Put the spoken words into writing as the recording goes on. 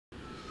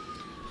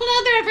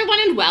Hello there,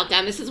 everyone, and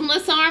welcome. This is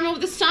Melissa Armo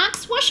with the Stock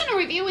Swoosh, and a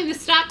review in the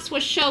Stock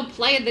Swoosh Show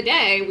Play of the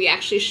Day. We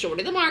actually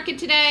shorted the market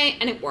today,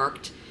 and it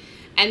worked.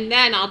 And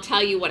then I'll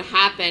tell you what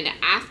happened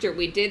after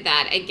we did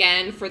that.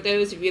 Again, for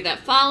those of you that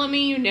follow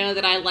me, you know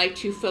that I like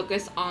to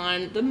focus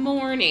on the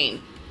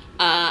morning.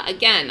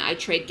 Again, I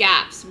trade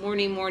gaps.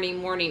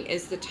 Morning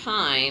is the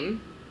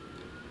time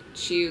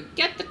to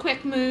get the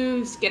quick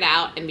moves, get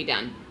out, and be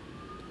done.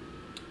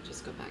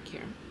 Just go back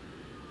here.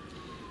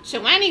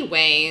 So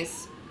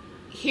anyways,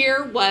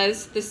 here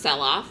was the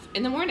sell-off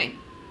in the morning,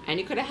 and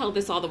you could have held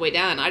this all the way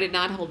down. I did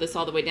not hold this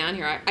all the way down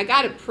here. I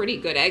got a pretty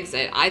good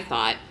exit, I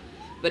thought,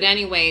 but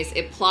anyways,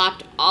 it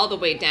plopped all the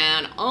way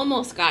down,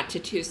 almost got to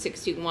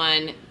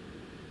 261,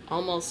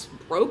 almost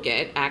broke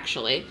it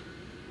actually.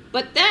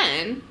 But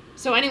then,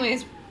 so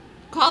anyways,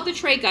 called the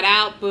trade, got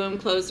out, boom,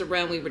 closed the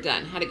room, we were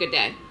done, had a good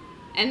day.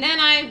 And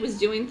then I was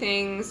doing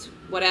things,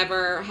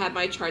 whatever, had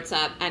my charts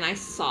up, and I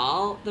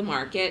saw the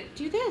market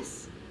do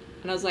this.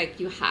 And I was like,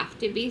 you have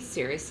to be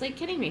seriously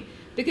kidding me.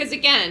 Because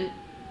again,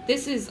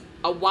 this is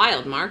a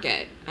wild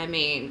market. I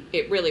mean,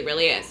 it really,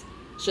 really is.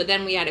 So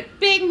then we had a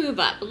big move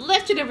up,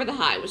 lifted over the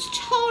high, was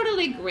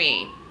totally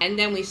green. And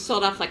then we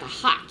sold off like a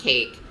hot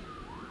cake.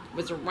 It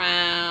was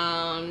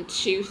around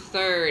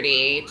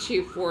 230,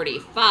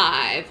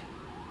 245.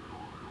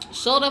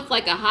 Sold off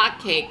like a hot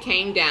cake,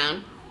 came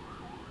down,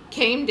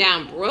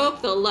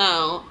 broke the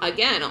low,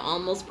 again,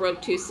 almost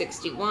broke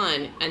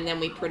 261, and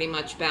then we pretty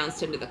much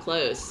bounced into the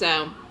close.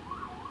 So,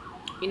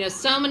 you know,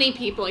 so many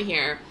people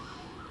here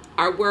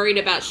are worried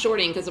about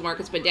shorting because the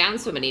market's been down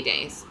so many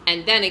days.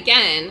 And then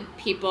again,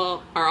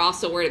 people are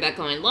also worried about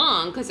going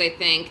long because I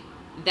think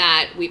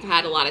that we've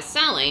had a lot of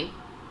selling.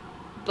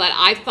 But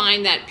I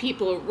find that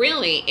people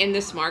really in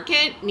this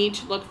market need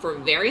to look for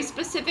very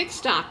specific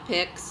stock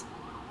picks,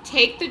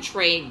 take the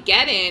trade,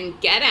 get in,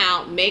 get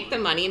out, make the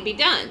money, and be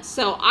done.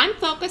 So I'm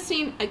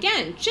focusing,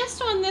 again,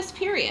 just on this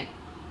period,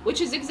 which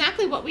is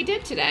exactly what we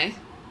did today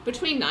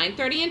between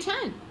 9:30 and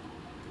 10.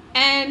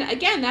 And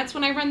again, that's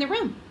when I run the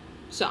room.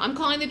 So I'm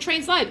calling the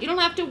trades live. You don't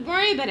have to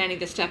worry about any of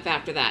the stuff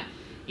after that.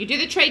 You do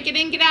the trade, get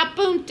in, get out,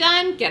 boom,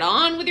 done, get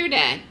on with your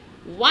day.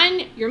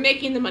 One, you're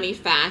making the money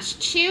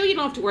fast. Two, you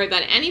don't have to worry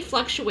about any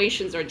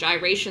fluctuations or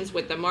gyrations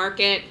with the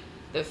market,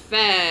 the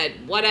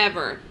Fed,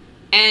 whatever.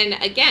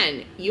 And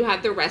again, you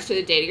have the rest of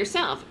the day to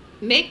yourself.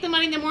 Make the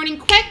money in the morning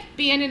quick,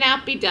 be in and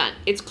out, be done.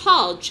 It's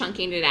called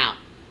chunking it out.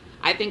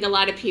 I think a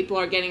lot of people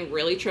are getting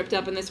really tripped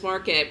up in this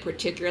market,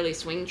 particularly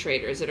swing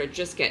traders that are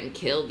just getting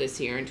killed this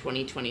year in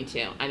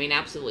 2022. I mean,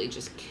 absolutely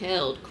just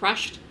killed,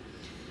 crushed.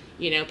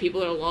 You know,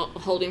 people are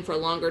holding for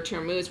longer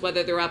term moves,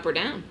 whether they're up or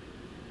down.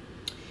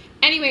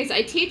 Anyways,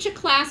 I teach a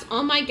class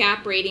on my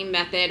gap rating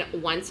method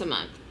once a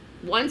month.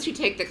 Once you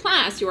take the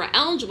class, you are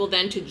eligible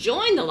then to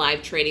join the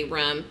live trading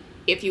room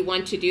if you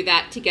want to do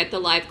that, to get the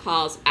live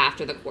calls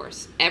after the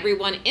course.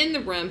 Everyone in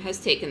the room has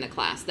taken the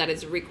class. That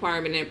is a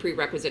requirement and a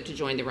prerequisite to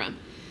join the room.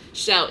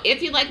 So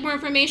if you'd like more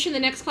information, the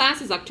next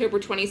class is October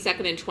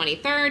 22nd and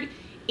 23rd.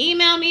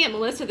 Email me at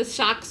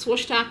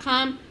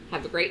melissa@thestockswoosh.com.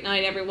 Have a great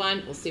night,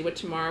 everyone. We'll see what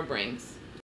tomorrow brings.